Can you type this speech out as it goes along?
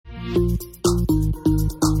This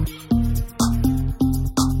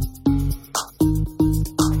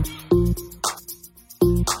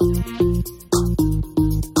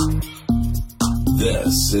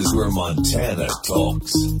is where Montana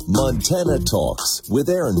talks. Montana Talks with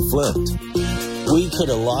Aaron Flint. We could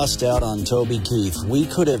have lost out on Toby Keith. We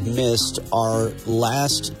could have missed our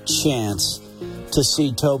last chance to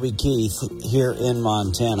see Toby Keith here in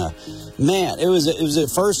Montana. Man, it was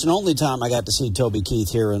the first and only time I got to see Toby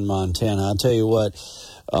Keith here in Montana. I'll tell you what,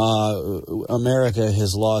 America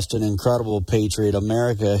has lost an incredible patriot.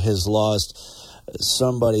 America has lost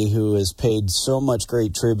somebody who has paid so much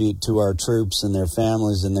great tribute to our troops and their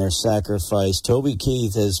families and their sacrifice. Toby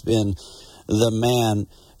Keith has been the man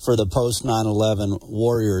for the post 9/11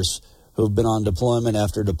 warriors who've been on deployment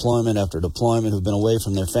after deployment after deployment, who've been away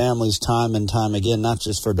from their families time and time again, not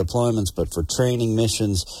just for deployments, but for training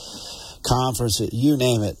missions, conferences, you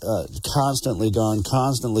name it, constantly gone,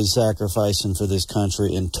 constantly sacrificing for this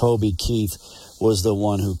country. And Toby Keith was the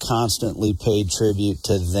one who constantly paid tribute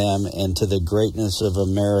to them and to the greatness of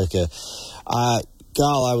America.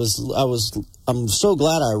 I'm so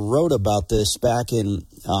glad I wrote about this back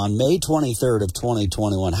on May 23rd of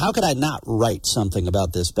 2021. How could I not write something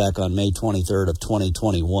about this back on May 23rd of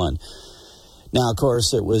 2021? Now, of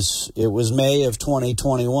course, it was May of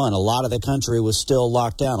 2021. A lot of the country was still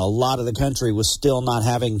locked down. A lot of the country was still not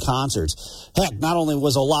having concerts. Heck, not only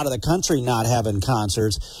was a lot of the country not having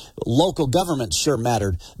concerts, local governments sure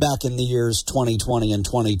mattered back in the years 2020 and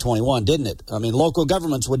 2021, didn't it? I mean, local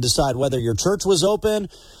governments would decide whether your church was open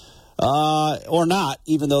or not,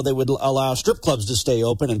 even though they would allow strip clubs to stay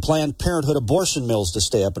open and Planned Parenthood abortion mills to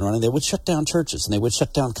stay up and running. They would shut down churches and they would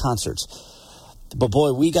shut down concerts. But,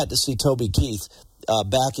 boy, we got to see Toby Keith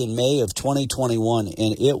back in May of 2021,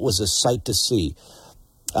 and it was a sight to see.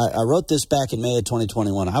 I wrote this back in May of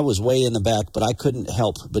 2021. I was way in the back, but I couldn't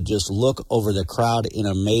help but just look over the crowd in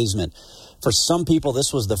amazement. For some people,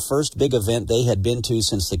 this was the first big event they had been to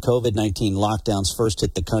since the COVID-19 lockdowns first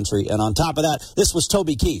hit the country. And on top of that, this was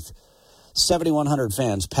Toby Keith. 7,100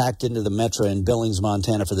 fans packed into the Metro in Billings,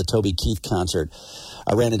 Montana for the Toby Keith concert.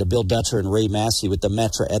 I ran into Bill Dutcher and Ray Massey with the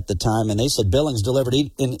Metro at the time, and they said Billings delivered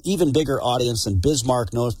an even bigger audience than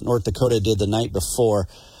Bismarck, North Dakota did the night before.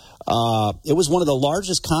 It was one of the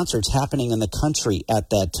largest concerts happening in the country at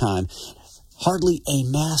that time. Hardly a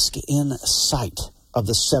mask in sight of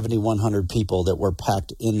the 7,100 people that were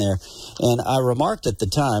packed in there. And I remarked at the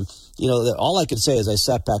time, you know, that all I could say as I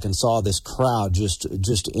sat back and saw this crowd just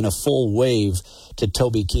in a full wave to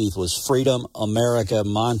Toby Keith was freedom, America,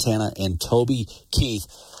 Montana, and Toby Keith.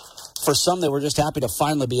 For some, they were just happy to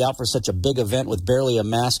finally be out for such a big event with barely a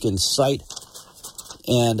mask in sight.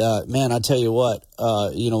 And, man, I tell you what,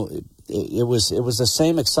 it was the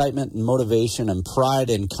same excitement and motivation and pride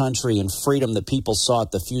and country and freedom that people saw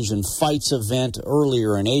at the Fusion Fights event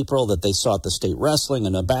earlier in April, that they saw at the state wrestling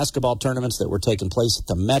and the basketball tournaments that were taking place at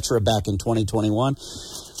the Metro back in 2021.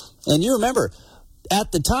 And you remember,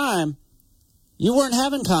 at the time, you weren't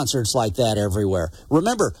having concerts like that everywhere.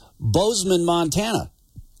 Remember, Bozeman, Montana,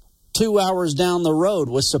 2 hours down the road,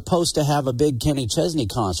 was supposed to have a big Kenny Chesney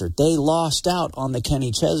concert. They lost out on the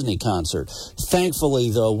Kenny Chesney concert. Thankfully,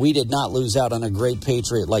 though, we did not lose out on a great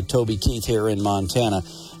patriot like Toby Keith here in Montana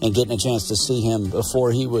and getting a chance to see him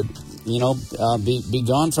before he would, be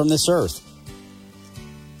gone from this earth.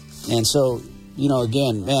 And so,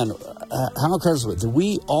 again, man, how incredible.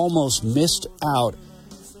 We almost missed out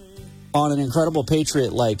on an incredible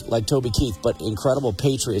patriot like Toby Keith, but incredible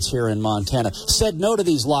patriots here in Montana. Said no to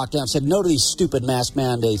these lockdowns, said no to these stupid mask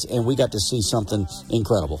mandates, and we got to see something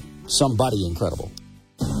incredible. Somebody incredible.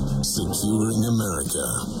 Securing America.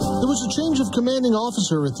 There was a change of commanding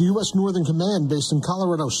officer at the U.S. Northern Command based in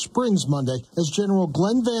Colorado Springs Monday as General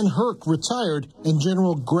Glenn Van Herk retired and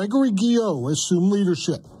General Gregory Guillot assumed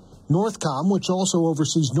leadership. Northcom, which also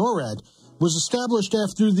oversees NORAD, was established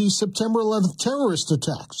after the September 11th terrorist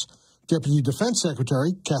attacks. Deputy Defense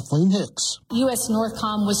Secretary Kathleen Hicks. U.S.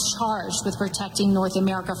 Northcom was charged with protecting North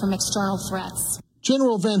America from external threats.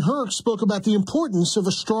 General Van Herk spoke about the importance of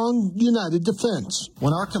a strong, united defense.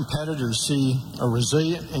 When our competitors see a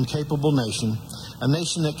resilient and capable nation, a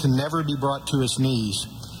nation that can never be brought to its knees,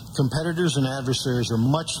 competitors and adversaries are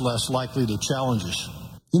much less likely to challenge us.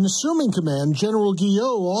 In assuming command, General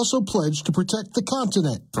Guillot also pledged to protect the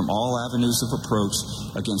continent from all avenues of approach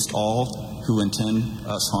against all who intend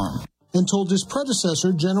us harm, and told his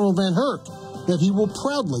predecessor, General Van Herk, that he will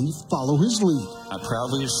proudly follow his lead. I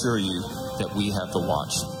proudly assure you that we have the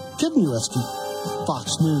watch. Kevin Ureski,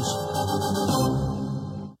 Fox News.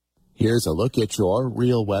 Here's a look at your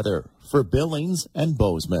real weather for Billings and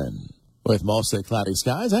Bozeman. With mostly cloudy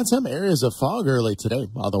skies and some areas of fog early today.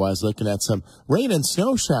 Otherwise, looking at some rain and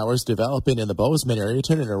snow showers developing in the Bozeman area,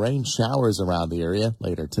 turning to rain showers around the area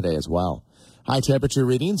later today as well. High temperature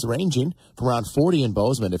readings ranging from around 40 in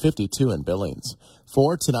Bozeman to 52 in Billings.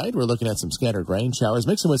 For tonight, we're looking at some scattered rain showers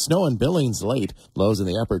mixing with snow in Billings late. Lows in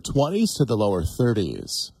the upper 20s to the lower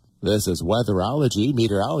 30s. This is Weatherology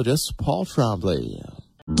meteorologist Paul Trombley.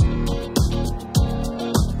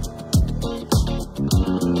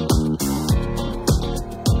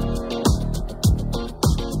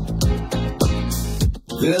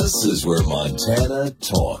 This is where Montana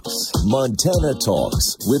talks. Montana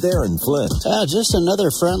Talks with Aaron Flint. Just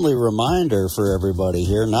another friendly reminder for everybody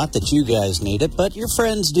here. Not that you guys need it, but your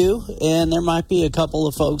friends do. And there might be a couple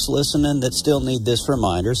of folks listening that still need this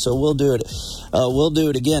reminder. So we'll do it. We'll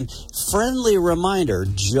do it again. Friendly reminder,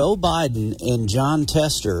 Joe Biden and John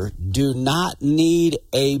Tester do not need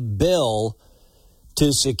a bill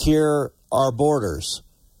to secure our borders.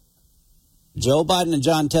 Joe Biden and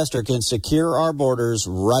John Tester can secure our borders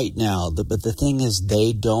right now, but the thing is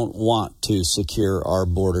they don't want to secure our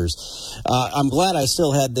borders. I'm glad I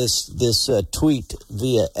still had this tweet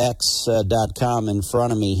via X.com in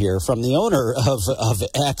front of me here from the owner of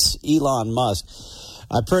X, Elon Musk.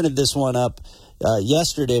 I printed this one up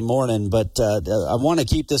yesterday morning, but I want to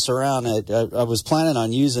keep this around. I was planning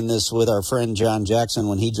on using this with our friend John Jackson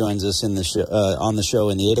when he joins us in the show, on the show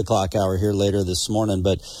in the 8 o'clock hour here later this morning.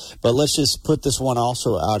 But let's just put this one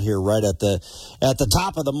also out here right at the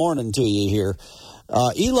top of the morning to you here.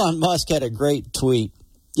 Elon Musk had a great tweet,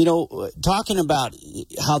 talking about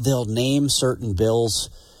how they'll name certain bills.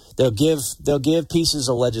 They'll give pieces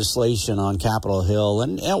of legislation on Capitol Hill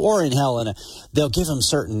or in hell, and they'll give them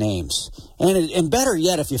certain names. And better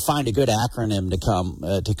yet, if you find a good acronym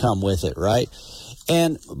to come with it, right?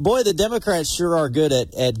 And boy, the Democrats sure are good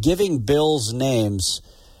at giving bills names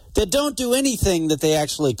that don't do anything that they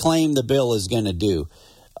actually claim the bill is going to do.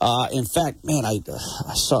 In fact, man, I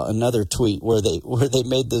saw another tweet where they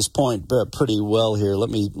made this point pretty well here. Let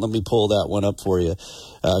me pull that one up for you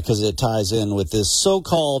because it ties in with this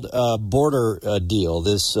so-called border deal,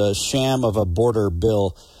 this sham of a border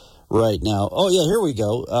bill right now. Oh yeah, here we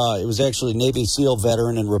go. It was actually Navy SEAL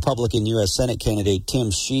veteran and Republican U.S. Senate candidate Tim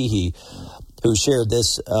Sheehy who shared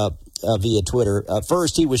this via Twitter.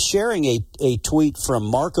 First, he was sharing a tweet from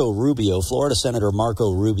Marco Rubio, Florida Senator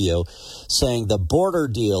Marco Rubio, saying the border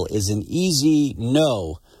deal is an easy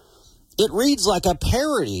no. It reads like a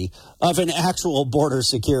parody of an actual border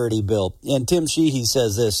security bill. And Tim Sheehy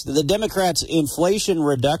says this: the Democrats' Inflation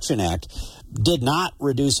Reduction Act did not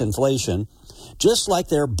reduce inflation, just like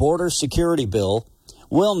their border security bill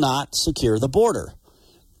will not secure the border.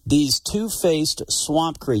 These two-faced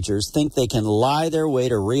swamp creatures think they can lie their way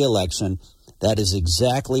to re-election. That is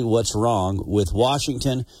exactly what's wrong with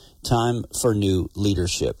Washington. Time for new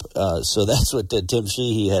leadership. So that's what Tim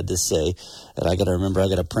Sheehy had to say. And I got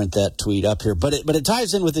to print that tweet up here. But it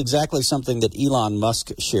ties in with exactly something that Elon Musk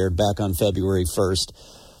shared back on February 1st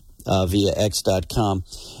via X.com.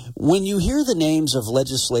 When you hear the names of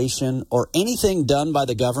legislation or anything done by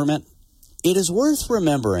the government, it is worth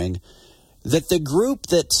remembering that the group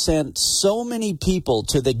that sent so many people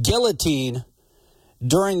to the guillotine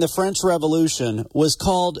during the French Revolution was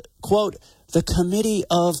called, quote, the Committee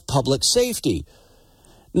of Public Safety,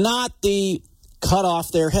 not the Cut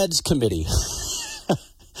Off Their Heads Committee. I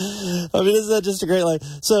mean, isn't that just a great line?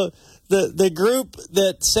 So the group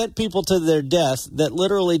that sent people to their death, that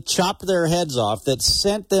literally chopped their heads off, that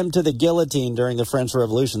sent them to the guillotine during the French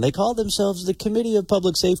Revolution, they called themselves the Committee of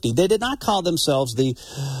Public Safety. They did not call themselves the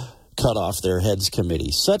Cut Off Their Heads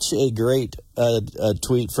Committee. Such a great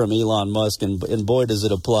tweet from Elon Musk, and boy, does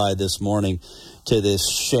it apply this morning to this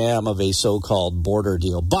sham of a so-called border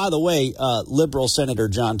deal. By the way, liberal Senator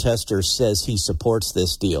John Tester says he supports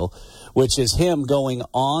this deal, which is him going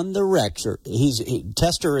on the record.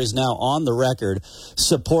 Tester is now on the record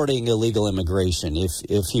supporting illegal immigration.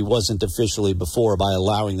 If he wasn't officially before by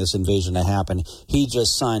allowing this invasion to happen, he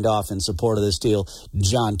just signed off in support of this deal.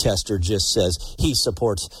 John Tester just says he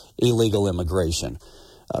supports illegal immigration.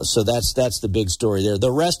 So that's the big story there.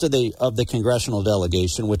 The rest of the congressional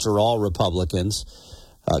delegation, which are all Republicans,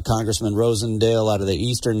 Congressman Rosendale out of the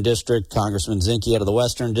Eastern District, Congressman Zinke out of the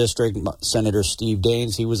Western District, Senator Steve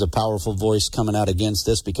Daines, he was a powerful voice coming out against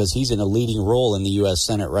this because he's in a leading role in the U.S.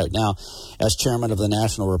 Senate right now as chairman of the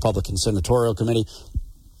National Republican Senatorial Committee.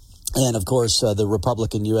 And, of course, the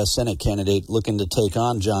Republican U.S. Senate candidate looking to take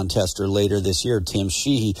on John Tester later this year, Tim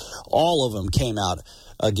Sheehy. All of them came out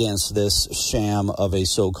against this sham of a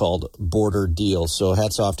so-called border deal. So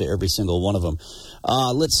hats off to every single one of them.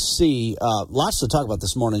 Let's see. Lots to talk about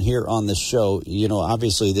this morning here on this show. You know,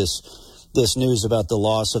 obviously this this news about the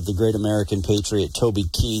loss of the great American patriot Toby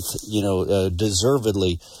Keith,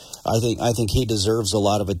 deservedly. I think he deserves a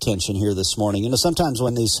lot of attention here this morning. Sometimes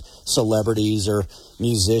when these celebrities or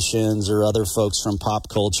musicians or other folks from pop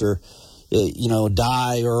culture,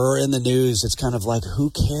 die or are in the news, it's kind of like,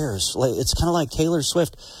 who cares? It's kind of like Taylor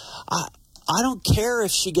Swift. I don't care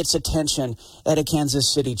if she gets attention at a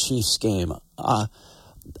Kansas City Chiefs game. I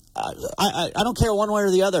don't care one way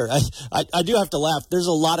or the other. I do have to laugh. There's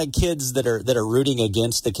a lot of kids that are rooting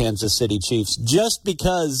against the Kansas City Chiefs just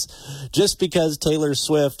because Taylor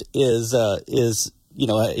Swift is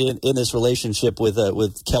in this relationship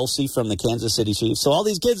with Kelsey from the Kansas City Chiefs. So all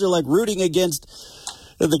these kids are like rooting against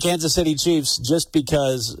the Kansas City Chiefs just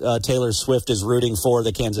because Taylor Swift is rooting for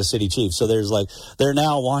the Kansas City Chiefs. So they're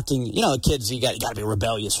now wanting, kids, you got to be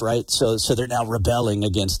rebellious, right? So they're now rebelling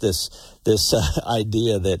against this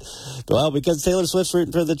idea that, well, because Taylor Swift's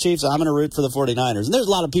rooting for the Chiefs, I'm going to root for the 49ers. And there's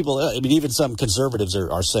a lot of people, even some conservatives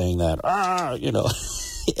are saying that,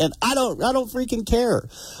 And I don't freaking care.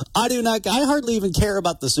 I hardly even care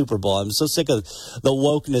about the Super Bowl. I'm so sick of the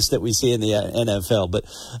wokeness that we see in the NFL.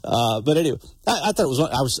 But anyway, I thought it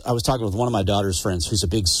was. I was talking with one of my daughter's friends who's a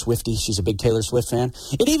big Swiftie. She's a big Taylor Swift fan,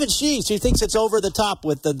 and even she thinks it's over the top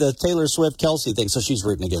with the Taylor Swift Kelsey thing. So she's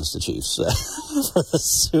rooting against the Chiefs for the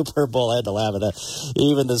Super Bowl. I had to laugh at that.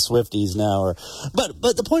 Even the Swifties now are.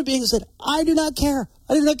 But the point being is that I do not care.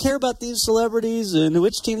 I do not care about these celebrities and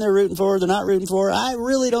which team they're rooting for, they're not rooting for. I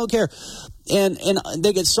really don't care. And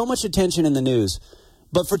they get so much attention in the news.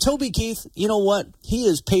 But for Toby Keith, you know what? He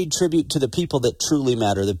has paid tribute to the people that truly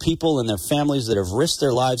matter, the people and their families that have risked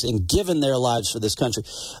their lives and given their lives for this country.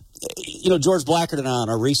 George Blackard and I on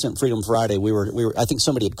our recent Freedom Friday, we were I think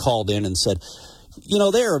somebody had called in and said,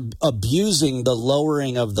 they're abusing the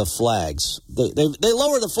lowering of the flags. They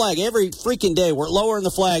lower the flag every freaking day. We're lowering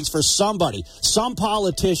the flags for somebody, some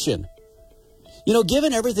politician.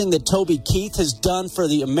 Given everything that Toby Keith has done for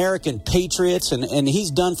the American patriots and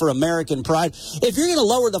he's done for American pride, if you're going to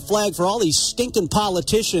lower the flag for all these stinking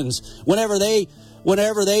politicians whenever they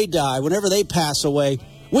die, whenever they pass away,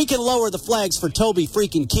 we can lower the flags for Toby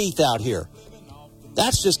freaking Keith out here.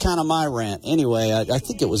 That's just kind of my rant. Anyway, I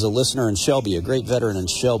think it was a listener in Shelby, a great veteran in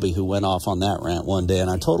Shelby, who went off on that rant one day, and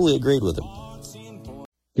I totally agreed with him.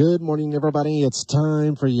 Good morning, everybody. It's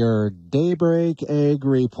time for your Daybreak Egg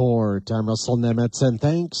Report. I'm Russell Nemitz, and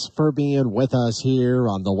thanks for being with us here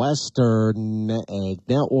on the Western Egg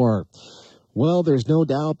Network. Well, there's no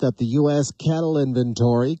doubt that the U.S. cattle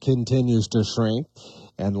inventory continues to shrink,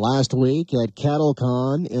 and last week at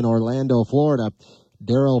CattleCon in Orlando, Florida,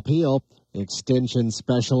 Daryl Peel, Extension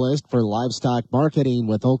Specialist for Livestock Marketing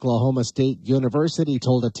with Oklahoma State University,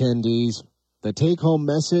 told attendees the take-home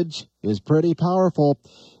message is pretty powerful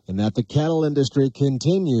and that the cattle industry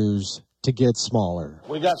continues to get smaller.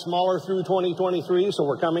 We got smaller through 2023, so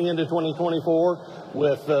we're coming into 2024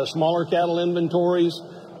 with smaller cattle inventories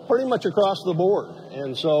pretty much across the board.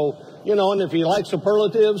 And so, and if you like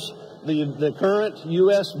superlatives, the current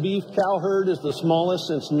U.S. beef cow herd is the smallest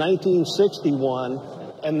since 1961.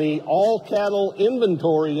 And the all-cattle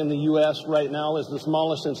inventory in the U.S. right now is the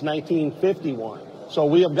smallest since 1951. So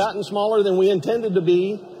we have gotten smaller than we intended to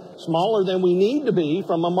be, smaller than we need to be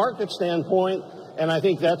from a market standpoint, and I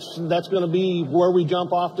think that's going to be where we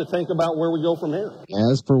jump off to think about where we go from here.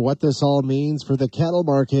 As for what this all means for the cattle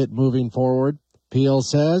market moving forward, Peel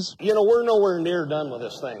says, we're nowhere near done with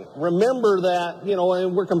this thing. Remember that,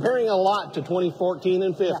 and we're comparing a lot to 2014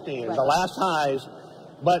 and 15, the last highs.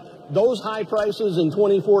 But those high prices in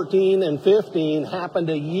 2014 and 15 happened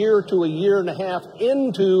a year to a year and a half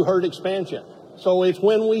into herd expansion. So it's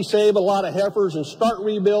when we save a lot of heifers and start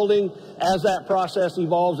rebuilding as that process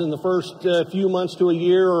evolves in the first few months to a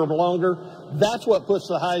year or longer. That's what puts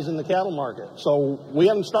the highs in the cattle market. So we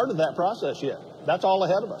haven't started that process yet. That's all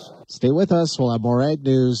ahead of us. Stay with us. We'll have more ag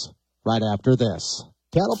news right after this.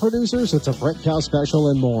 Cattle producers, it's a Fret Cow special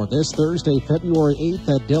and more this Thursday, February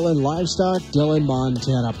 8th at Dillon Livestock, Dillon,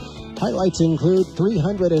 Montana. Highlights include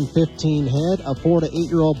 315 head of 4 to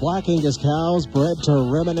 8-year-old Black Angus cows bred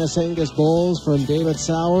to reminisce Angus bulls from David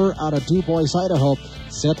Sauer out of DuBois, Idaho,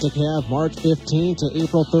 set to calve March 15th to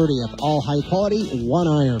April 30th. All high quality, 1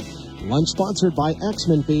 iron. Lunch sponsored by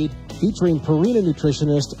Axman Feed, featuring Purina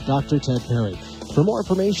nutritionist Dr. Ted Perry. For more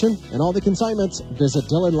information and all the consignments, visit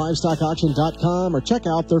DillonLivestockAuction.com or check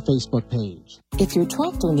out their Facebook page. If your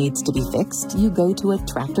tractor needs to be fixed, you go to a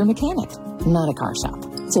tractor mechanic, not a car shop.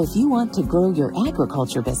 So if you want to grow your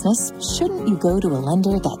agriculture business, shouldn't you go to a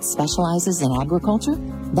lender that specializes in agriculture?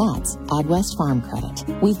 That's AgWest Farm Credit.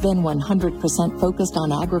 We've been 100% focused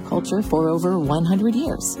on agriculture for over 100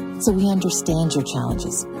 years. So we understand your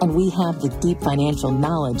challenges, and we have the deep financial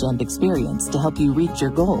knowledge and experience to help you reach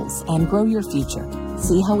your goals and grow your future.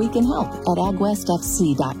 See how we can help at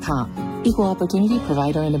agwestfc.com. Equal Opportunity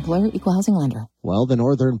Provider and Employer, Equal Housing Lender. Well, the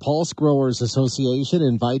Northern Pulse Growers Association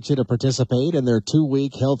invites you to participate in their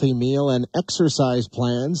 2-week healthy meal and exercise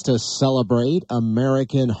plans to celebrate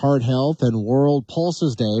American Heart Health and World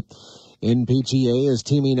Pulses Day. NPGA is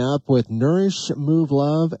teaming up with Nourish, Move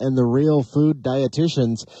Love, and the Real Food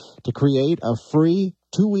Dietitians to create a free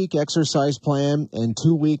 2-week exercise plan and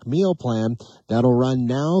 2-week meal plan that'll run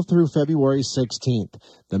now through February 16th.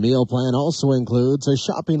 The meal plan also includes a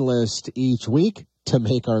shopping list each week to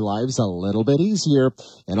make our lives a little bit easier,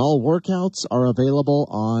 and all workouts are available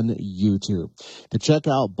on YouTube. To check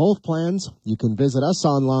out both plans, you can visit us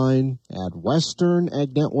online at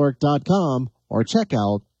westerneggNetwork.com or check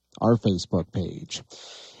out our Facebook page.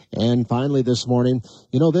 And finally this morning,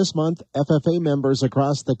 this month, FFA members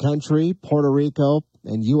across the country, Puerto Rico,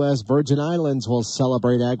 and U.S. Virgin Islands will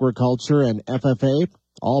celebrate agriculture and FFA,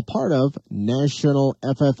 all part of National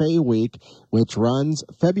FFA Week, which runs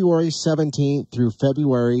February 17th through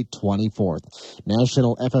February 24th.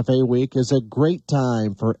 National FFA Week is a great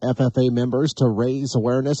time for FFA members to raise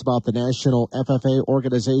awareness about the National FFA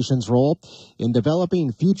organization's role in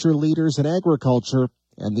developing future leaders in agriculture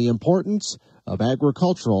and the importance of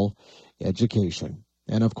agricultural education.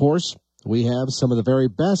 And of course, we have some of the very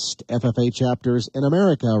best FFA chapters in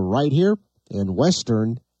America right here in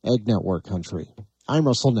Western Ag Network country. I'm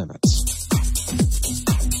Russell Nemitz.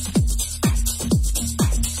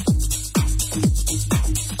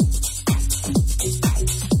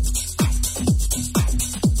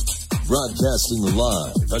 Broadcasting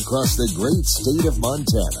live across the great state of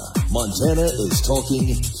Montana. Montana is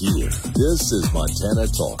talking here. This is Montana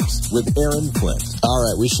Talks with Aaron Flint. All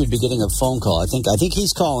right, we should be getting a phone call. I think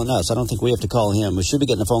he's calling us. I don't think we have to call him. We should be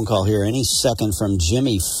getting a phone call here any second from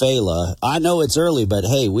Jimmy Failla. I know it's early, but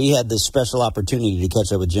hey, we had this special opportunity to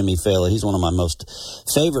catch up with Jimmy Failla. He's one of my most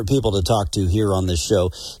favorite people to talk to here on this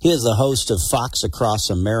show. He is the host of Fox Across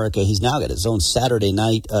America. He's now got his own Saturday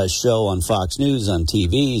night show on Fox News on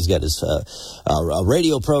TV. He's got his a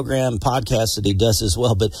radio program, podcast that he does as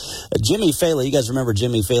well. But Jimmy Failla, you guys remember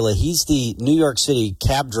Jimmy Failla? He's the New York City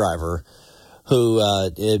cab driver who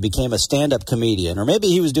became a stand-up comedian, or maybe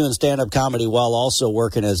he was doing stand-up comedy while also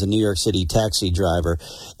working as a New York City taxi driver.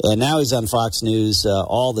 And now he's on Fox News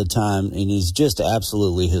all the time, and he's just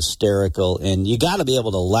absolutely hysterical. And you got to be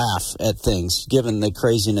able to laugh at things, given the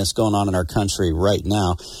craziness going on in our country right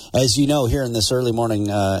now. As you know, here in this early morning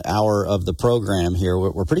hour of the program here,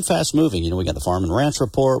 we're pretty fast-moving. We got the Farm and Ranch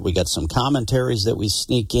Report. We got some commentaries that we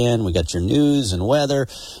sneak in. We got your news and weather,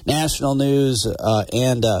 national news,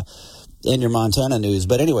 and your Montana news.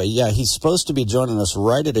 But anyway, yeah, he's supposed to be joining us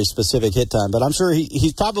right at a specific hit time, but I'm sure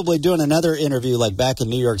he's probably doing another interview like back in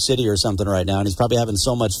New York City or something right now, and he's probably having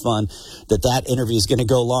so much fun that interview is going to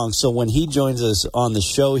go long. So when he joins us on the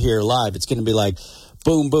show here live, it's going to be like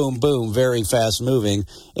boom, boom, boom, very fast moving,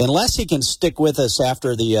 unless he can stick with us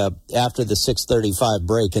after the 6:35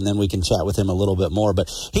 break, and then we can chat with him a little bit more. But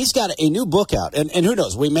he's got a new book out, and who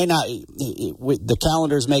knows, the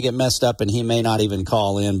calendars may get messed up, and he may not even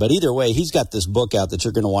call in. But either way, he's got this book out that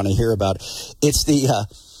you're going to want to hear about. It's the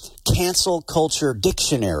Cancel Culture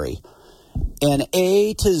Dictionary, an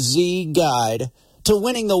A to Z guide to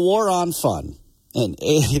winning the war on fun. And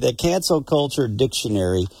the Cancel Culture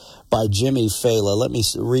Dictionary by Jimmy Failla. Let me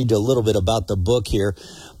read a little bit about the book here.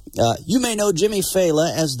 You may know Jimmy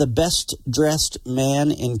Failla as the best-dressed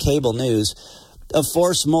man in cable news, a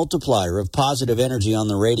force multiplier of positive energy on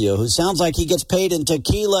the radio who sounds like he gets paid in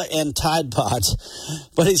tequila and Tide Pods.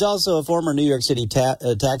 But he's also a former New York City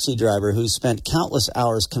taxi driver who spent countless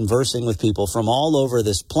hours conversing with people from all over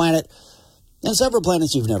this planet and several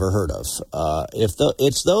planets you've never heard of.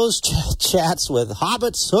 It's those chats with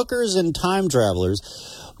hobbits, hookers, and time travelers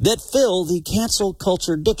that fill the Cancel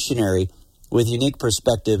Culture Dictionary with unique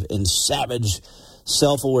perspective and savage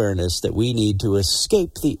self-awareness that we need to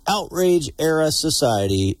escape the outrage era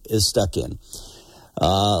society is stuck in.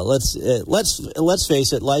 Let's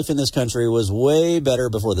face it, life in this country was way better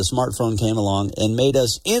before the smartphone came along and made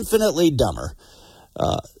us infinitely dumber.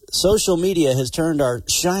 social media has turned our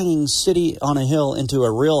shining city on a hill into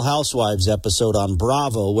a Real Housewives episode on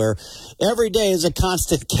Bravo, where every day is a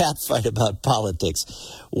constant catfight about politics,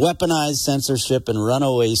 weaponized censorship, and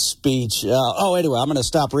runaway speech. Anyway, I'm going to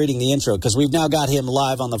stop reading the intro because we've now got him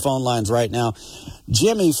live on the phone lines right now.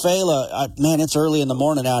 Jimmy Failla, man, it's early in the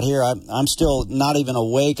morning out here. I'm still not even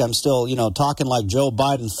awake. I'm still, talking like Joe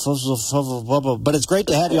Biden. But it's great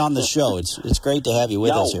to have you on the show. It's great to have you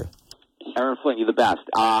with us here. Aaron Flint, you're the best.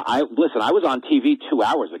 I was on TV 2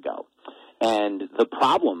 hours ago, and the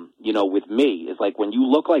problem, with me is like when you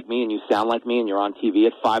look like me and you sound like me and you're on TV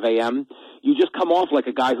at 5 a.m., you just come off like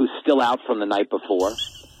a guy who's still out from the night before.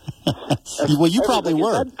 Well, you probably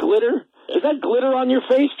were. Is that glitter? Is that glitter on your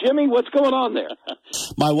face, Jimmy? What's going on there?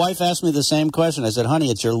 My wife asked me the same question. I said, honey,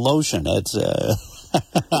 it's your lotion. It's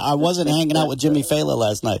I wasn't hanging out with Jimmy Failla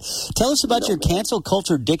last night. Tell us about your cancel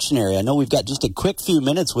culture dictionary. I know we've got just a quick few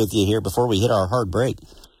minutes with you here before we hit our hard break.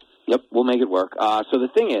 Yep, we'll make it work. So the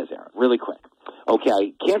thing is, Aaron, really quick.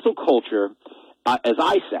 Okay, cancel culture, as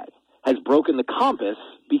I say, has broken the compass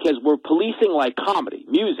because we're policing like comedy,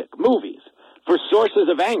 music, movies for sources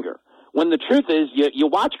of anger. When the truth is, you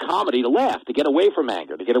watch comedy to laugh, to get away from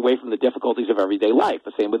anger, to get away from the difficulties of everyday life.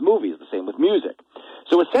 The same with movies, the same with music.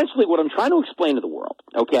 So essentially what I'm trying to explain to the world,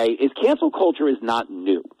 okay, is cancel culture is not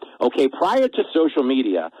new. Okay, prior to social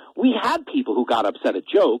media, we had people who got upset at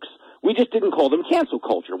jokes. We just didn't call them cancel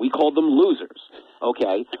culture. We called them losers.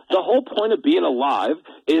 Okay? The whole point of being alive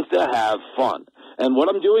is to have fun. And what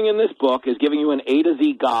I'm doing in this book is giving you an A to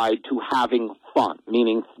Z guide to having fun,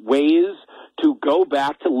 meaning ways to go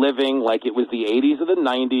back to living like it was the 80s or the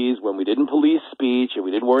 90s when we didn't police speech and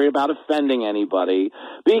we didn't worry about offending anybody,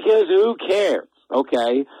 because who cares,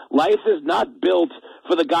 okay? Life is not built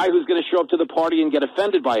for the guy who's going to show up to the party and get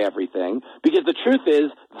offended by everything, because the truth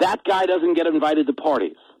is that guy doesn't get invited to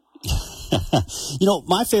parties.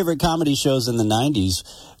 My favorite comedy shows in the 90s,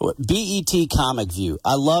 BET Comic View.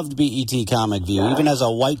 I loved BET Comic View, even as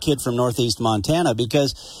a white kid from Northeast Montana,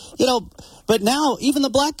 because, but now even the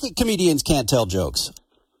black comedians can't tell jokes.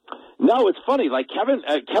 No, it's funny. Like Kevin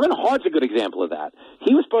Hart's a good example of that.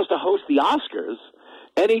 He was supposed to host the Oscars,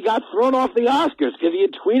 and he got thrown off the Oscars because he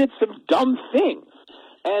had tweeted some dumb things.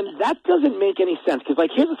 And that doesn't make any sense, because,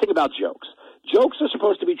 here's the thing about jokes. Jokes are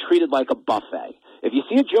supposed to be treated like a buffet. If you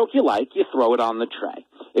see a joke you like, you throw it on the tray.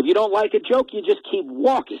 If you don't like a joke, you just keep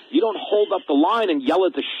walking. You don't hold up the line and yell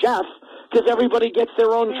at the chef, because everybody gets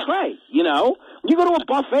their own tray, You go to a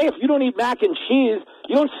buffet, if you don't eat mac and cheese,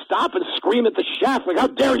 you don't stop and scream at the chef, like, how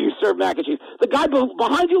dare you serve mac and cheese? The guy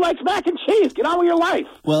behind you likes mac and cheese. Get on with your life.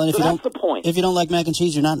 Well, and that's the point. If you don't like mac and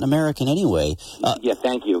cheese, you're not an American anyway. Yeah,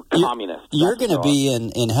 thank you. Communist. You're going to be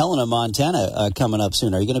in Helena, Montana coming up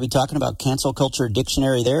soon. Are you going to be talking about cancel culture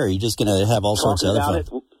dictionary there, or are you just going to have all sorts of other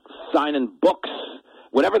fun? Signing books,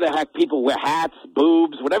 whatever the heck, people wear hats,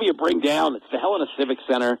 boobs, whatever you bring down. It's the Helena Civic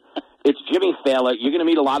Center. It's Jimmy Failla. You're going to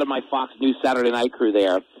meet a lot of my Fox News Saturday Night crew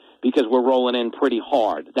there, because we're rolling in pretty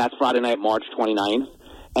hard. That's Friday night, March 29th.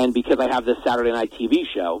 And because I have this Saturday night TV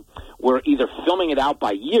show, we're either filming it out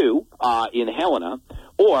by you in Helena,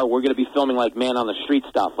 or we're going to be filming like man on the street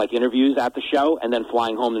stuff, like interviews at the show, and then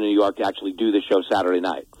flying home to New York to actually do the show Saturday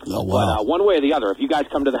night. Oh, wow. But one way or the other, if you guys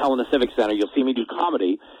come to the Helena Civic Center, you'll see me do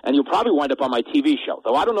comedy, and you'll probably wind up on my TV show,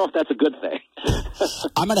 though I don't know if that's a good thing.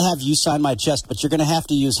 I'm going to have you sign my chest, but you're going to have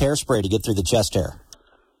to use hairspray to get through the chest hair.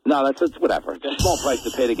 No, that's whatever. It's a small price to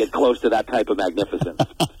pay to get close to that type of magnificence.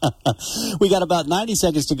 We got about 90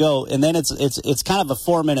 seconds to go, and then it's kind of a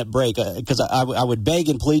 4-minute break, because I would beg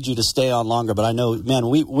and plead you to stay on longer, but I know, man,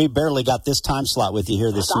 we barely got this time slot with you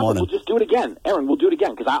here this morning. We'll just do it again. Aaron, we'll do it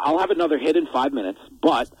again, because I'll have another hit in 5 minutes,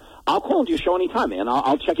 but I'll call into your show anytime, man.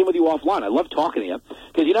 I'll check in with you offline. I love talking to you,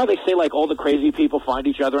 because they say, like, all the crazy people find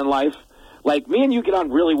each other in life. Like, me and you get on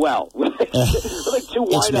really well. We're like two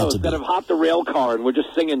winos that have hopped the rail car, and we're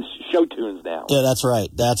just singing show tunes now. Yeah, that's right.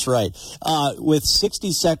 That's right. With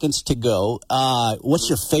 60 seconds to go, what's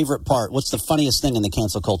your favorite part? What's the funniest thing in the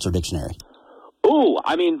cancel culture dictionary? Ooh,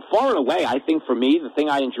 far and away, I think for me, the thing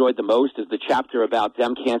I enjoyed the most is the chapter about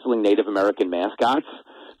them canceling Native American mascots,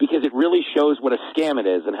 because it really shows what a scam it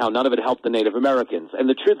is and how none of it helped the Native Americans. And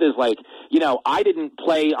the truth is, I didn't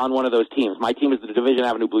play on one of those teams. My team is the Division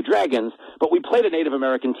Avenue Blue Dragons, but we played a Native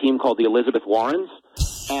American team called the Elizabeth Warrens.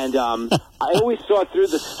 And I always saw through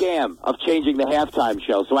the scam of changing the halftime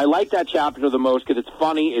show. So I like that chapter the most because it's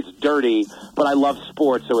funny, it's dirty, but I love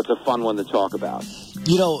sports, so it's a fun one to talk about.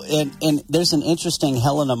 And there's an interesting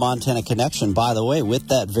Helena, Montana connection, by the way, with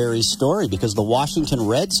that very story, because the Washington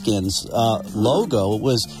Redskins logo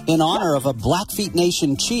was in honor of a Blackfeet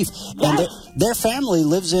Nation chief, and their family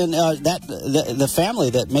lives in the family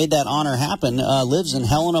that made that honor happen lives in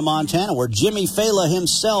Helena, Montana, where Jimmy Failla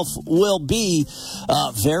himself will be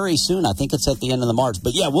very soon. I think it's at the end of the March,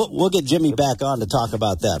 but yeah, we'll get Jimmy back on to talk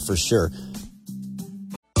about that for sure.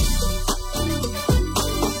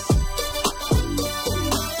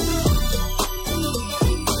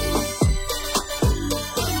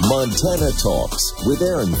 Montana Talks with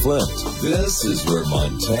Aaron Flint. This is where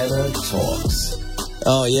Montana talks.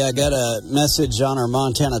 Oh, yeah, I got a message on our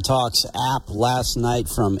Montana Talks app last night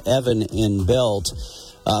from Evan in Belt,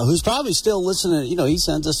 who's probably still listening. He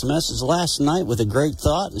sent us a message last night with a great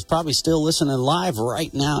thought. He's probably still listening live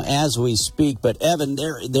right now as we speak. But, Evan,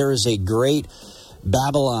 there is a great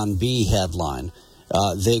Babylon Bee headline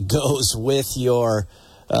that goes with your...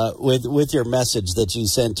 with your message that you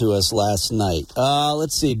sent to us last night.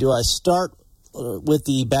 Let's see. Do I start with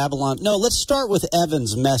the Babylon? No, let's start with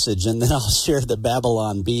Evan's message, and then I'll share the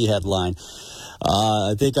Babylon Bee headline.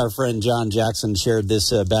 I think our friend John Jackson shared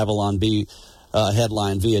this Babylon Bee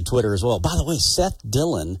headline via Twitter as well. By the way, Seth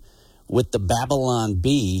Dillon with the Babylon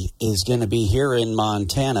Bee is going to be here in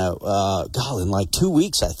Montana, in like 2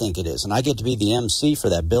 weeks, I think it is. And I get to be the MC for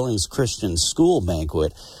that Billings Christian School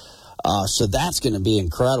banquet. So that's going to be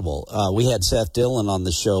incredible. We had Seth Dillon on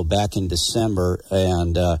the show back in December,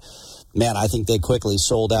 and man, I think they quickly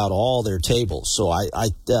sold out all their tables. So I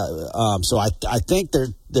think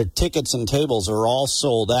their tickets and tables are all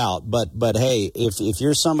sold out. But hey, if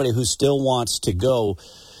you're somebody who still wants to go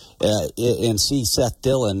and see Seth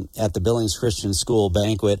Dillon at the Billings Christian School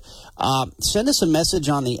banquet, send us a message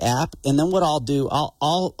on the app, and then what I'll do,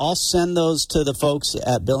 I'll send those to the folks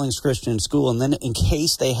at Billings Christian School, and then in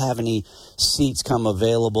case they have any seats come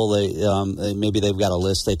available, maybe they've got a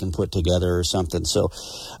list they can put together or something. So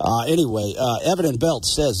anyway, Evan and Belt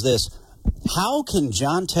says this: how can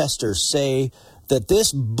John Tester say that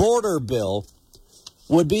this border bill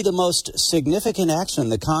would be the most significant action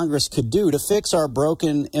the Congress could do to fix our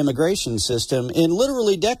broken immigration system in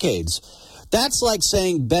literally decades? That's like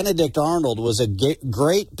saying Benedict Arnold was a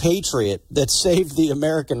great patriot that saved the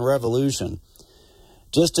American Revolution.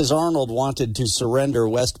 Just as Arnold wanted to surrender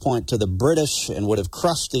West Point to the British and would have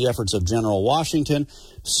crushed the efforts of General Washington,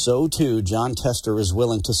 so too John Tester is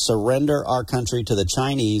willing to surrender our country to the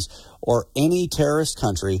Chinese or any terrorist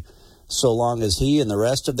country, so long as he and the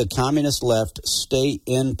rest of the communist left stay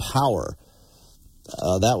in power.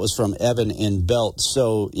 That was from Evan in Belt.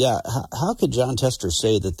 So, yeah, how could John Tester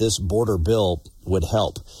say that this border bill would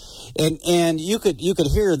help? And you could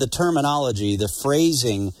hear the terminology, the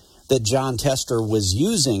phrasing that John Tester was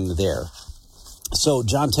using there. So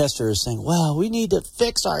John Tester is saying, well, we need to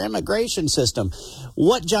fix our immigration system.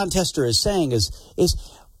 What John Tester is saying is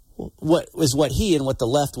what he and what the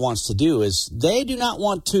left wants to do is they do not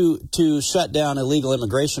want to shut down illegal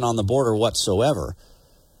immigration on the border whatsoever.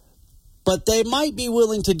 But they might be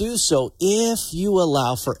willing to do so if you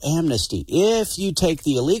allow for amnesty. If you take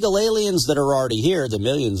the illegal aliens that are already here, the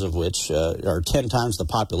millions of which are 10 times the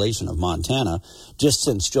population of Montana, just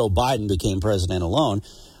since Joe Biden became president alone,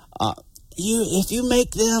 if you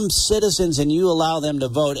make them citizens and you allow them to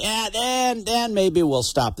vote, then maybe we'll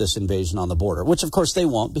stop this invasion on the border, which, of course, they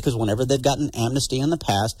won't, because whenever they've gotten amnesty in the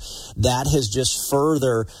past, that has just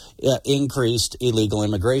further increased illegal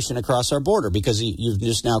immigration across our border, because you've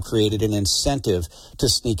just now created an incentive to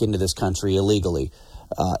sneak into this country illegally.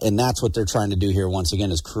 And that's what they're trying to do here, once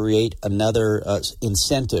again, is create another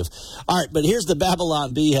incentive. All right, but here's the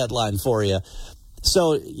Babylon Bee headline for you.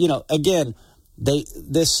 So, again,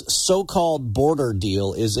 this so-called border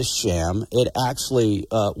deal is a sham. It actually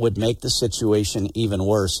would make the situation even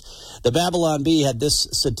worse. The Babylon Bee had this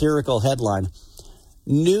satirical headline: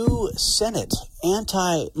 New Senate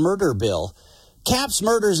anti-murder bill caps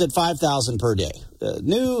murders at 5,000 per day.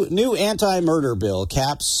 New anti-murder bill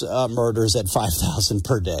caps murders at 5,000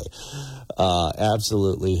 per day.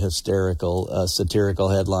 Absolutely hysterical, satirical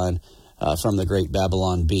headline. From the great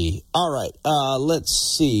Babylon Bee. All right,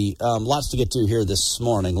 let's see. Lots to get to here this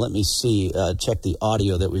morning. Let me see, check the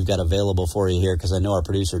audio that we've got available for you here, because I know our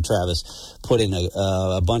producer, Travis, put in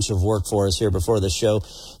a bunch of work for us here before the show,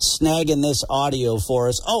 snagging this audio for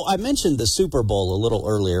us. Oh, I mentioned the Super Bowl a little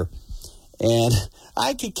earlier, and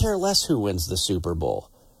I could care less who wins the Super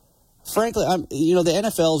Bowl. Frankly, the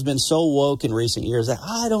NFL has been so woke in recent years that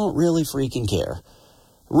I don't really freaking care.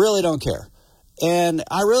 Really don't care. And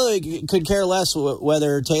I really could care less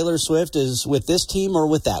whether Taylor Swift is with this team or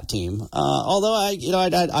with that team. Although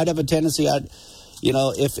I'd have a tendency, You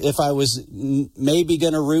know, if I was maybe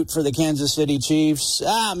going to root for the Kansas City Chiefs,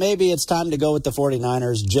 maybe it's time to go with the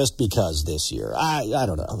 49ers just because this year. I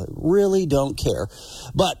don't know. I really don't care.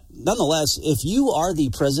 But nonetheless, if you are the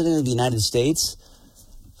president of the United States,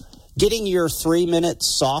 getting your 3-minute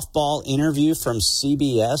softball interview from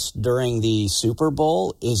CBS during the Super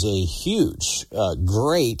Bowl is a huge,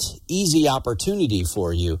 great, easy opportunity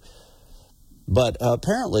for you. But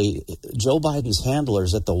apparently, Joe Biden's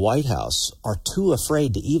handlers at the White House are too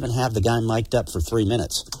afraid to even have the guy mic'd up for 3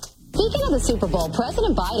 minutes. Speaking of the Super Bowl,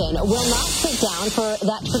 President Biden will not sit down for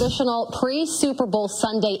that traditional pre-Super Bowl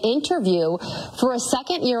Sunday interview for a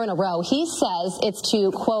second year in a row. He says it's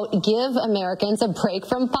to, quote, give Americans a break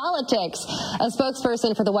from politics. A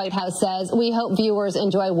spokesperson for the White House says, we hope viewers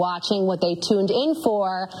enjoy watching what they tuned in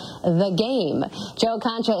for, the game. Joe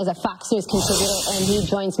Concha is a Fox News contributor, and he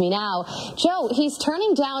joins me now. Joe, he's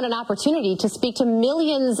turning down an opportunity to speak to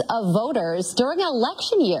millions of voters during an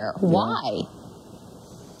election year. Why?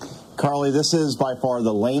 Carly, this is by far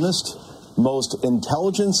the lamest, most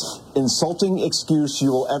insulting excuse you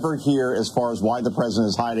will ever hear as far as why the president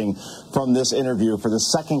is hiding from this interview for the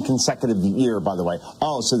second consecutive year, by the way.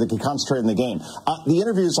 Oh, so they can concentrate on the game. The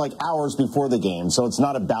interview is like hours before the game, so it's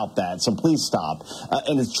not about that. So please stop.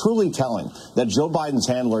 And it's truly telling that Joe Biden's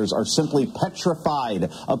handlers are simply petrified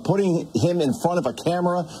of putting him in front of a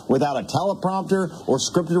camera without a teleprompter or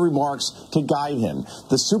scripted remarks to guide him.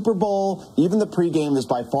 The Super Bowl, even the pregame, is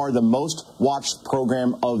by far the most watched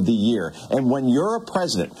program of the year. And when you're a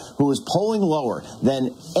president who is polling lower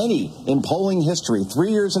than any in polling history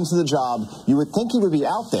 3 years into the job, you would think he would be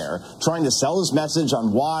out there trying to sell his message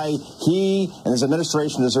on why he and his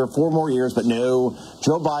administration deserve 4 more years. But no,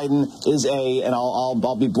 Joe Biden is and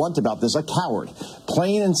I'll be blunt about this, a coward.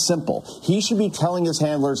 Plain and simple. He should be telling his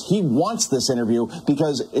handlers he wants this interview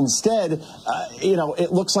because instead,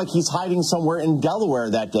 it looks like he's hiding somewhere in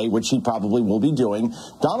Delaware that day, which he probably will be doing.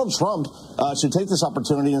 Donald Trump should take this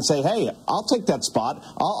opportunity and say, hey, I'll take that spot.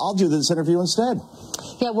 I'll do this interview instead.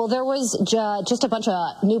 Yeah, well, there was just a bunch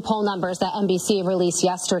of new poll numbers that NBC released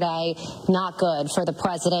yesterday. Not good for the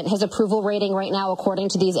president. His approval rating right now, according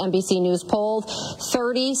to these NBC News polls,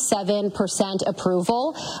 37%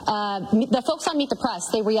 approval. The folks on Meet the Press,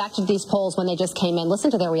 they reacted to these polls when they just came in.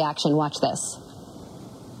 Listen to their reaction. Watch this.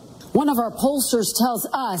 One of our pollsters tells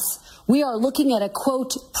us we are looking at a,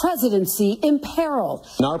 quote, presidency in peril.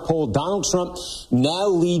 In our poll, Donald Trump now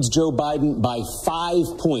leads Joe Biden by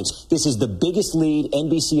 5 points. This is the biggest lead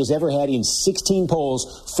NBC has ever had in 16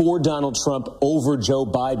 polls for Donald Trump over Joe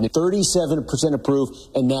Biden. 37% approve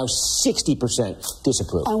and now 60%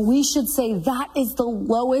 disapprove. And we should say that is the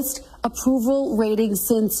lowest approval rating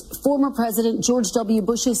since former President George W.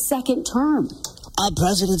 Bush's second term. A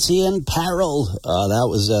presidency in peril. That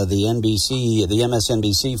was the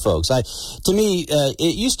MSNBC folks. To me,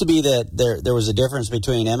 it used to be that there was a difference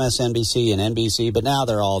between MSNBC and NBC, but now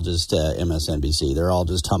they're all just MSNBC. They're all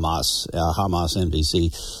just Hamas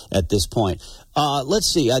NBC at this point.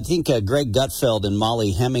 Let's see. I think Greg Gutfeld and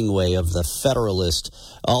Molly Hemingway of The Federalist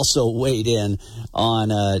also weighed in on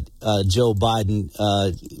Joe Biden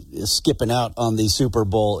skipping out on the Super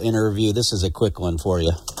Bowl interview. This is a quick one for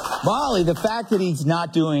you. Molly, the fact that he's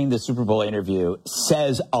not doing the Super Bowl interview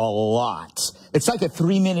says a lot. It's like a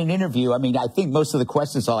 3-minute interview. I mean, I think most of the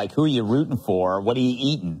questions are like, who are you rooting for? What are you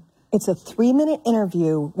eating? It's a 3-minute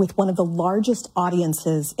interview with one of the largest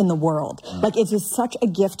audiences in the world. Like, it is such a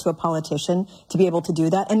gift to a politician to be able to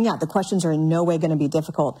do that. And yeah, the questions are in no way going to be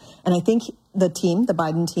difficult. And I think the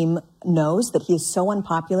Biden team knows that he is so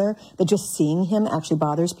unpopular that just seeing him actually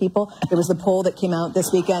bothers people. There was the poll that came out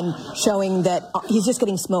this weekend showing that he's just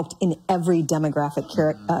getting smoked in every demographic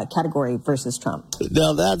category versus Trump.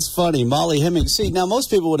 Now, that's funny. Molly Hemingway. See, now most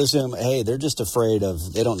people would assume, hey, they're just afraid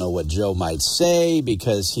they don't know what Joe might say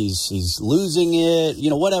because he's losing it,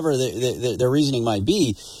 whatever their reasoning might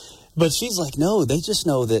be. But she's like, no, they just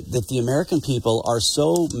know that the American people are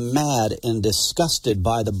so mad and disgusted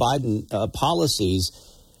by the Biden policies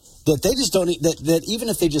that they just don't, that even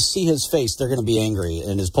if they just see his face, they're going to be angry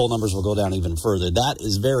and his poll numbers will go down even further. That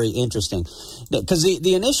is very interesting because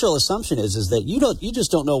the initial assumption is that you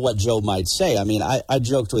just don't know what Joe might say. I mean, I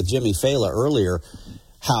joked with Jimmy Failla earlier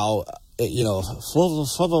how, I mean,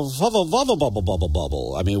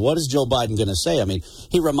 what is Joe Biden going to say? I mean,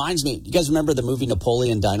 he reminds me, you guys remember the movie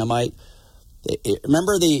Napoleon Dynamite?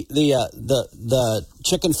 Remember the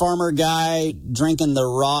chicken farmer guy drinking the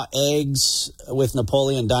raw eggs with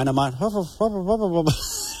Napoleon Dynamite?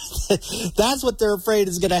 That's what they're afraid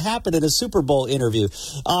is going to happen in a Super Bowl interview.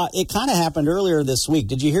 It kind of happened earlier this week.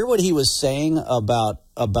 Did you hear what he was saying about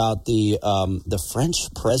the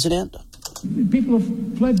French president? People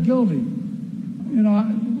have pled guilty.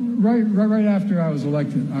 Right after I was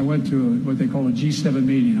elected, I went to what they call a G7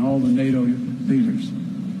 meeting, all the NATO leaders.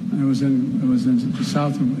 And it was in the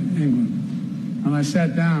south of England. And I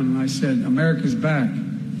sat down and I said, America's back.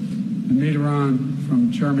 And Mitterrand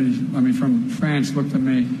from France looked at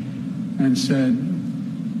me and said,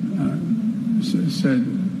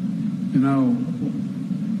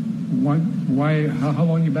 how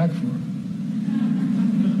long are you back for?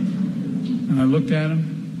 And I looked at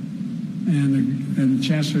him, and the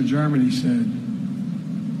Chancellor of Germany said,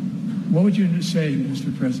 what would you say,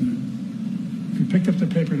 Mr. President, if you picked up the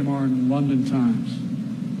paper tomorrow in the London Times,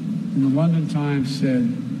 and the London Times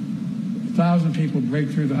said, 1,000 people break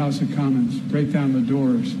through the House of Commons, break down the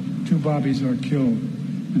doors, 2 bobbies are killed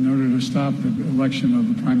in order to stop the election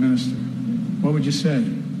of the Prime Minister. What would you say?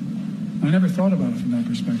 I never thought about it from that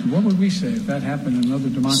perspective. What would we say if that happened in another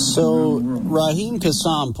democracy around the world? Raheem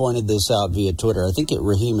Kassam pointed this out via Twitter. I think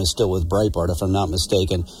Raheem is still with Breitbart, if I'm not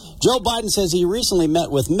mistaken. Joe Biden says he recently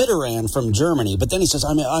met with Mitterrand from Germany, but then he says,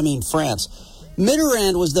 I mean France.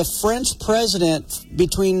 Mitterrand was the French president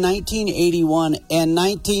between 1981 and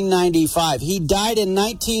 1995. He died in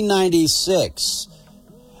 1996.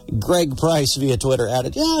 Greg Price via Twitter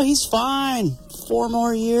added, yeah, he's fine. 4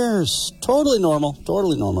 more years. Totally normal.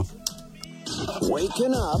 Totally normal.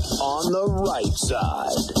 Waking up on the right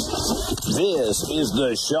side. This is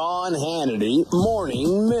the Sean Hannity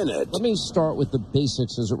Morning Minute. Let me start with the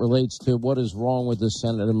basics as it relates to what is wrong with the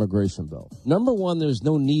Senate immigration bill. Number one, there's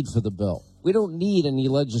no need for the bill. We don't need any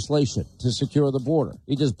legislation to secure the border.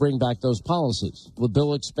 We just bring back those policies. The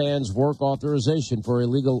bill expands work authorization for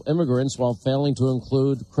illegal immigrants while failing to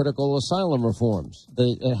include critical asylum reforms.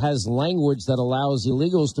 It has language that allows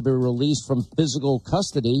illegals to be released from physical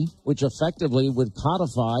custody, which effectively would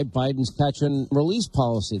codify Biden's catch and release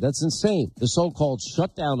policy. That's insane. The so-called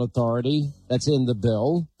shutdown authority that's in the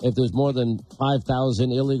bill, if there's more than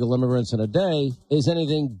 5,000 illegal immigrants in a day, is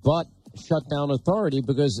anything but shutdown authority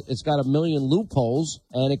because it's got 1 million loopholes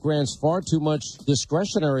and it grants far too much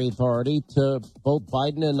discretionary authority to both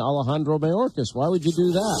Biden and Alejandro Mayorkas. Why would you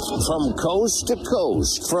do that? From coast to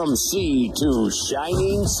coast, from sea to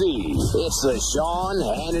shining sea, it's the Sean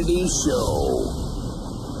Hannity Show.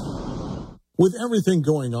 With everything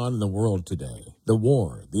going on in the world today, the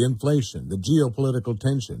war, the inflation, the geopolitical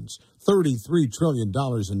tensions, $33 trillion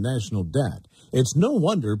in national debt, it's no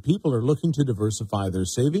wonder people are looking to diversify their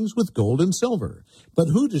savings with gold and silver. But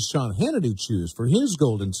who does Sean Hannity choose for his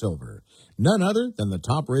gold and silver? None other than the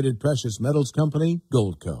top-rated precious metals company,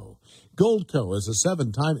 Goldco. Goldco is a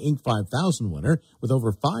 7-time Inc. 5000 winner with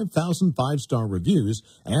over 5,000 five-star reviews,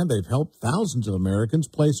 and they've helped thousands of Americans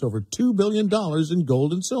place over $2 billion in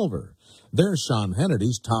gold and silver. They're Sean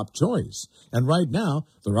Hannity's top choice. And right now,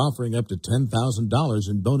 they're offering up to $10,000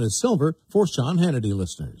 in bonus silver for Sean Hannity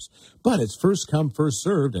listeners. But it's first come, first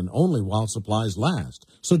served, and only while supplies last.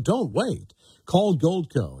 So don't wait. Call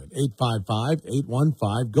Goldco at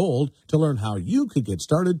 855-815-GOLD to learn how you could get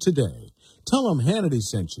started today. Tell them Hannity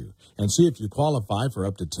sent you and see if you qualify for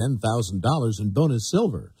up to $10,000 in bonus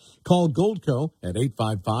silver. Call Goldco at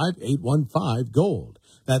 855-815-GOLD.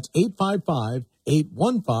 That's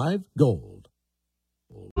 855-815-GOLD.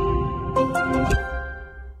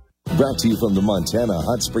 Brought to you from the Montana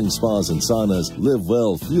Hot Spring Spas and Saunas Live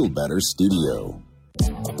Well, Feel Better studio.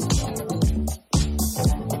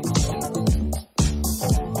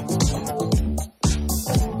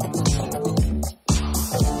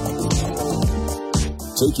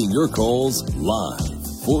 Taking your calls live,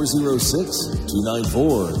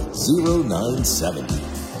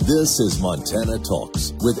 406-294-0970. This is Montana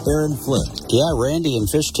Talks with Aaron Flint. Yeah, Randy and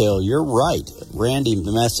Fishtail, you're right. Randy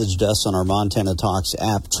messaged us on our Montana Talks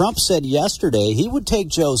app. Trump said yesterday he would take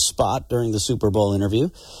Joe's spot during the Super Bowl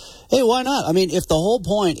interview. Hey, why not? I mean, if the whole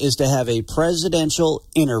point is to have a presidential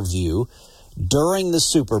interview during the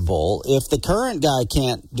Super Bowl, if the current guy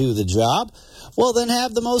can't do the job, well, then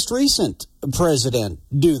have the most recent president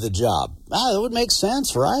do the job. That would make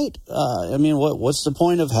sense, right? I mean, what's the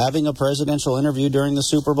point of having a presidential interview during the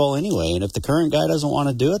Super Bowl anyway? And if the current guy doesn't want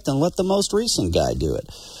to do it, then let the most recent guy do it.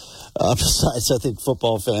 Besides, I think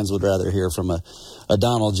football fans would rather hear from a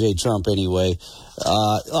Donald J. Trump anyway.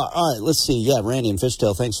 All right, let's see. Yeah, Randy and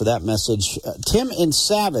Fishtail, thanks for that message. Tim and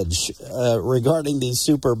Savage, regarding the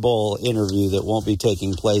Super Bowl interview that won't be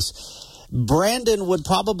taking place, Brandon would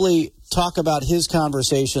probably talk about his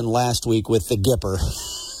conversation last week with the Gipper.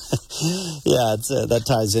 Yeah, that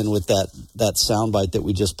ties in with that soundbite that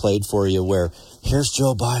we just played for you where here's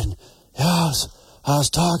Joe Biden. Yeah, I was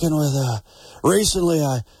talking with, recently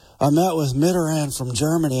I met with Mitterrand from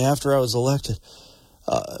Germany after I was elected.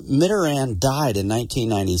 Mitterrand died in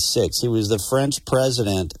 1996. He was the French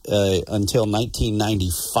president until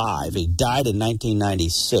 1995. He died in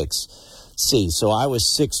 1996. So I was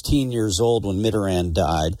 16 years old when Mitterrand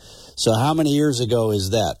died. So how many years ago is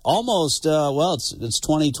that? Almost, it's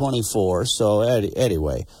 2024. So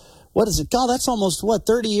anyway, what is it? God, that's almost,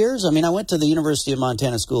 30 years? I mean, I went to the University of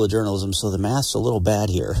Montana School of Journalism, so the math's a little bad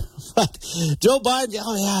here. But Joe Biden,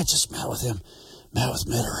 I just met with him. Met with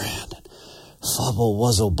Mitterrand. Fubble,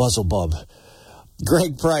 wuzzle, buzzle, bub.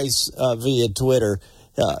 Greg Price via Twitter.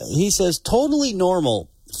 He says, totally normal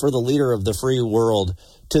for the leader of the free world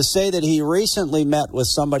to say that he recently met with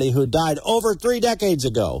somebody who died over 3 decades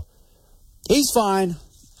ago. He's fine.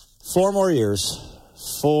 4 more years.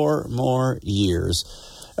 4 more years.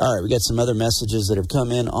 All right, we got some other messages that have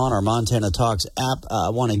come in on our Montana Talks app I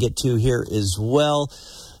want to get to here as well.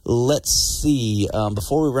 Let's see.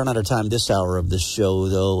 Before we run out of time this hour of the show,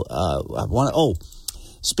 though,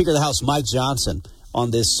 Speaker of the House Mike Johnson on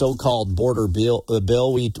this so-called border bill.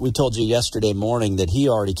 We told you yesterday morning that he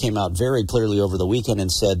already came out very clearly over the weekend and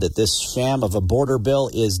said that this sham of a border bill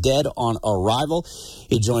is dead on arrival.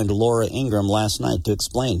 He joined Laura Ingraham last night to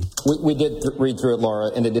explain. We did read through it,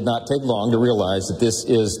 Laura, and it did not take long to realize that this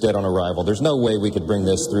is dead on arrival. There's no way we could bring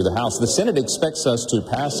this through the House. The Senate expects us to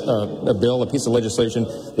pass a bill, a piece of legislation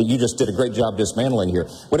that you just did a great job dismantling here.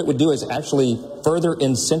 What it would do is actually further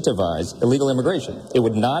incentivize illegal immigration. It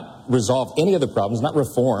would not resolve any of the problems, not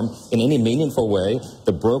reform in any meaningful way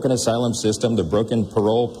the broken asylum system, the broken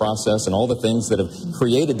parole process, and all the things that have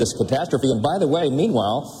created this catastrophe. And by the way,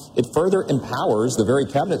 meanwhile, it further empowers the very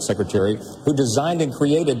cabinet secretary who designed and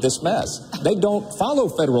created this mess. They don't follow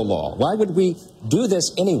federal law. Why would we do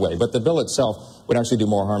this anyway? But the bill itself would actually do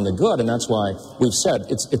more harm than good, and that's why we've said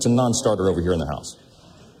it's a non-starter over here in the House.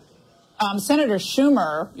 Senator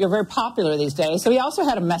Schumer, you're very popular these days, so he also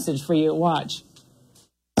had a message for you. Watch.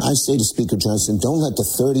 I say to Speaker Johnson, don't let the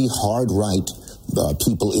 30 hard-right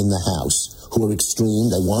people in the House who are extreme,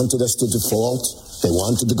 they wanted us to default, they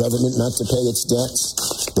wanted the government not to pay its debts,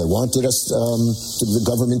 they wanted us, the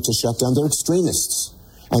government to shut down. They're extremists,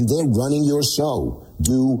 and they're running your show.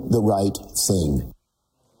 Do the right thing.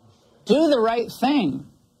 Do the right thing,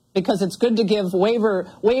 because it's good to give waiver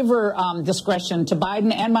discretion to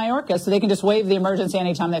Biden and Mayorkas so they can just waive the emergency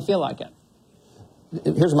anytime they feel like it.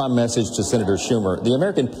 Here's my message to Senator Schumer. The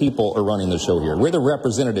American people are running the show here. We're the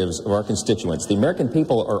representatives of our constituents. The American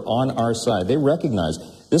people are on our side. They recognize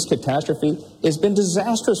this catastrophe has been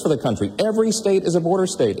disastrous for the country. Every state is a border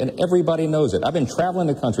state, and everybody knows it. I've been traveling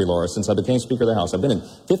the country, Laura, since I became Speaker of the House. I've been in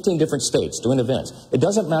 15 different states doing events. It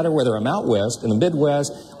doesn't matter whether I'm out west, in the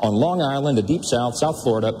Midwest, on Long Island, the Deep South, South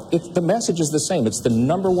Florida. The message is the same. It's the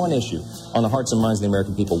number one issue on the hearts and minds of the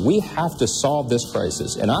American people. We have to solve this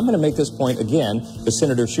crisis. And I'm going to make this point again, because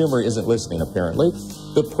Senator Schumer isn't listening, apparently.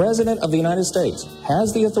 The President of the United States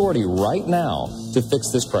has the authority right now to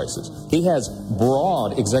fix this crisis. He has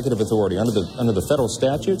broad executive authority under the federal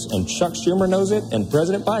statutes, and Chuck Schumer knows it, and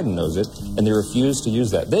President Biden knows it, and they refuse to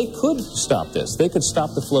use that. They could stop this. They could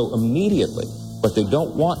stop the flow immediately, but they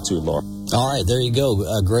don't want to, Laura. All right, there you go.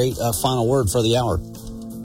 A great final word for the hour.